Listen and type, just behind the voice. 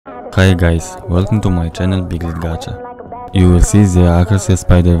Hi guys, welcome to my channel Big League Gacha. You will see the Across the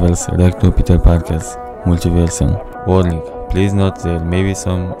Spiderverse React to Peter Parker's multiversum. Warning, please note there may be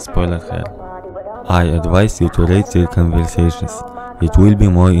some spoiler here. I advise you to rate their conversations. It will be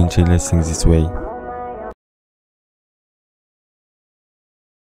more interesting this way.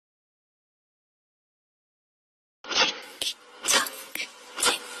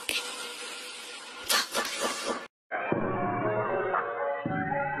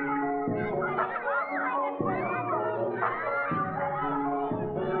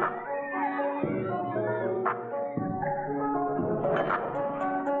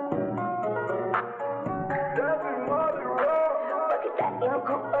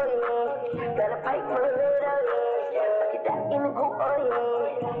 Gotta fight for the red, oh yeah. Get that in the cool, oh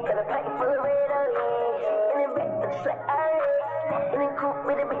yeah. Gotta fight for the red, oh yeah. And it red looks like iron. And it cool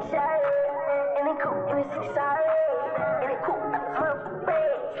with a big shot. And it cool in the six side. And it cool like a smurf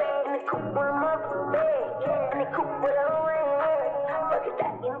bag. And it cool with a muff bag. And it cool with a ring. Fuck it,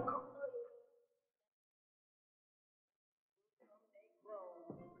 that in the cool.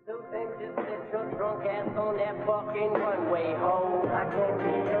 Two things just sit your drunk ass on that fucking runway, ho. I can't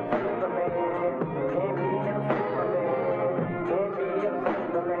be your Superman. Can't be your Superman. Can't be your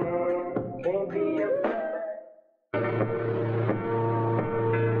Superman. Can't be your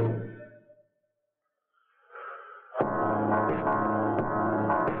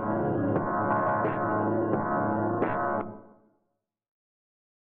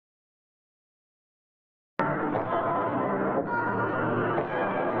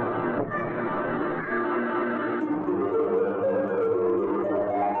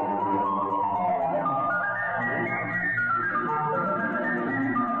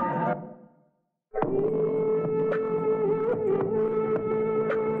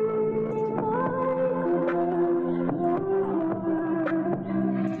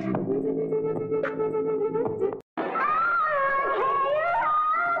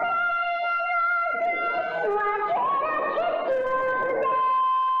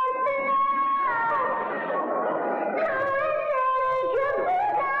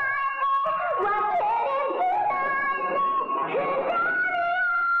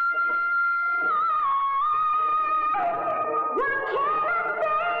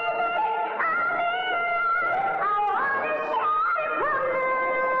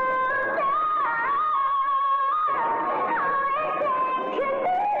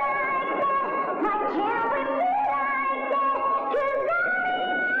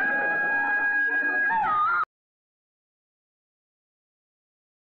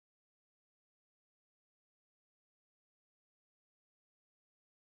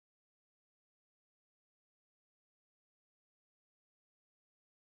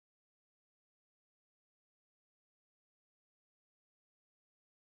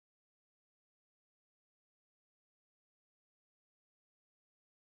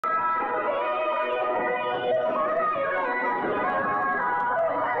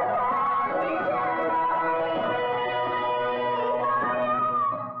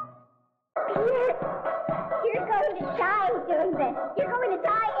doing this. You're going to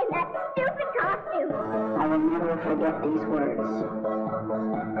die in that stupid costume. I will never forget these words.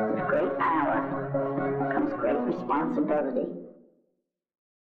 With great power comes great responsibility.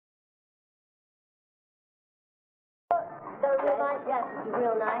 So real nice? Yes, it's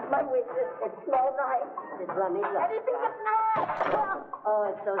real nice. My wish is it smells nice. Just let me look. Anything but nice.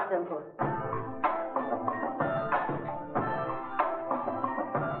 Oh, it's so simple.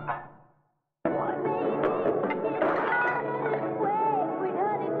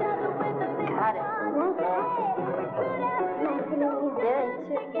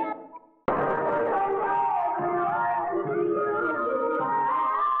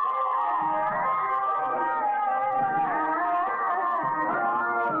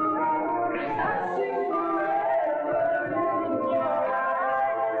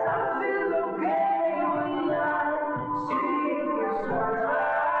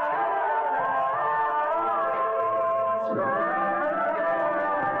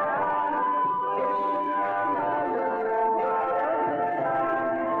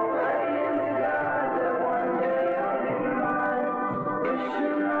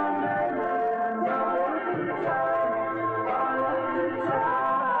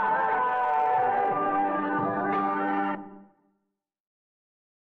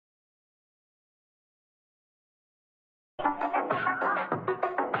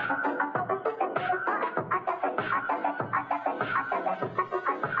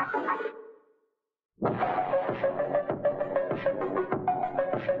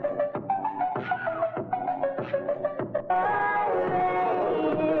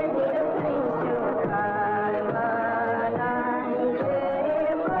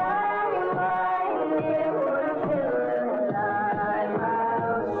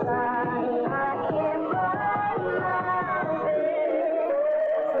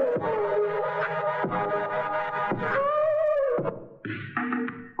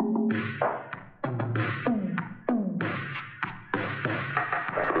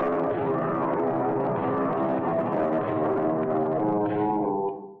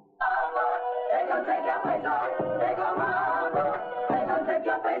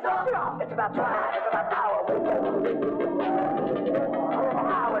 It's about drive, it's about power.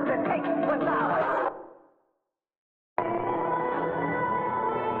 Hours it takes with hours.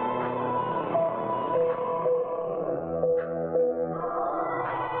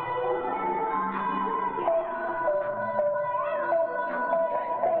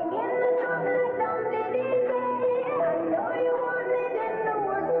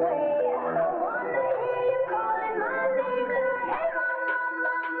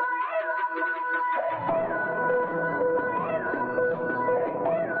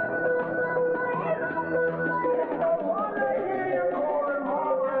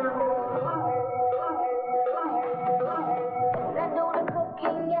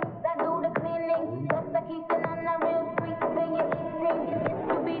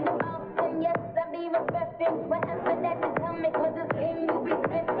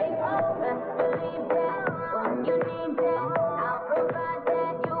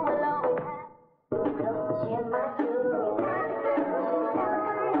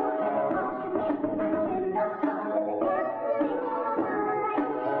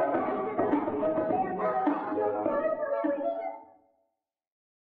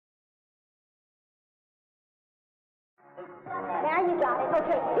 Now you got it.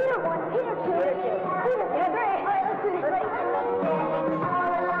 Okay, Peter 1, Peter 2, Peter 3. All right, let's do this. Ready?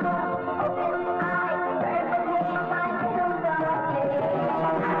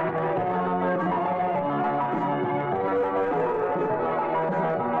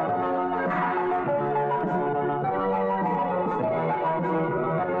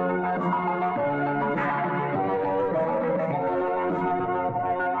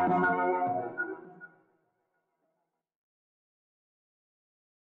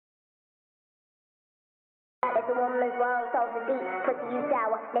 If a woman is wrong, so the deep, pussy you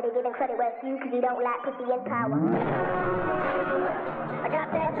sour. Let it give him credit where it's you, cause you don't like pussy and power. I got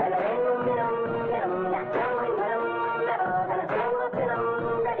that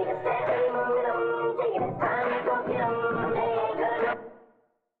ready to set taking his time to go get him. They ain't good.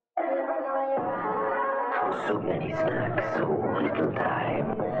 So many snacks, so little time.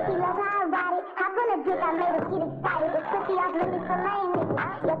 He loves how I ride it. Hop on a dick, I made it get excited. It's pussy off limits for lame niggas.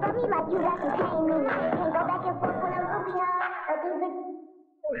 Yeah, for me like you, that's a tame me. Can't go back and forth when I'm goofy, huh?